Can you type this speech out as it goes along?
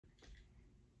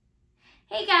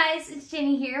Hey guys, it's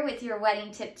Jenny here with your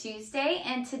Wedding Tip Tuesday,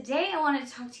 and today I wanted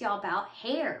to talk to y'all about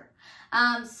hair.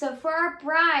 So for our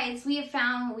brides, we've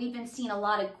been seeing a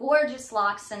lot of gorgeous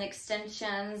locks and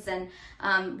extensions and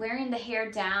wearing the hair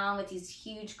down with these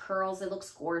huge curls. It looks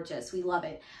gorgeous. We love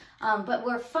it. But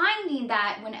we're finding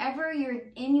that whenever you're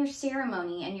in your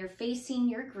ceremony and you're facing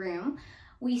your groom,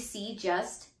 we see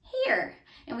just hair.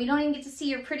 And we don't even get to see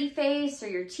your pretty face or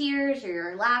your tears or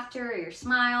your laughter or your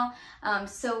smile.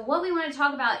 So what we want to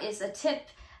talk about is a tip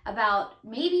about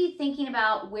maybe thinking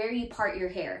about where you part your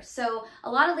hair. So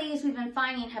a lot of ladies we've been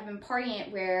finding have been parting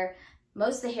it where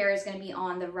most of the hair is going to be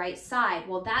on the right side.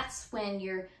 Well, that's when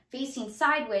you're facing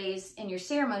sideways in your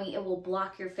ceremony, it will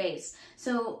block your face.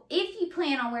 So if you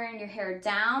plan on wearing your hair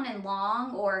down and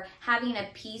long or having a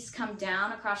piece come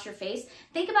down across your face,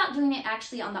 think about doing it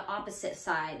actually on the opposite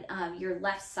side, your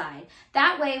left side.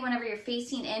 That way, whenever you're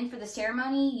facing in for the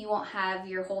ceremony, you won't have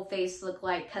your whole face look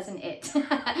like Cousin It.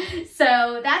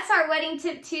 So that's our Wedding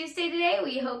Tip Tuesday today.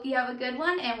 We hope you have a good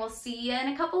one, and we'll see you in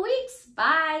a couple weeks.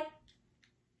 Bye.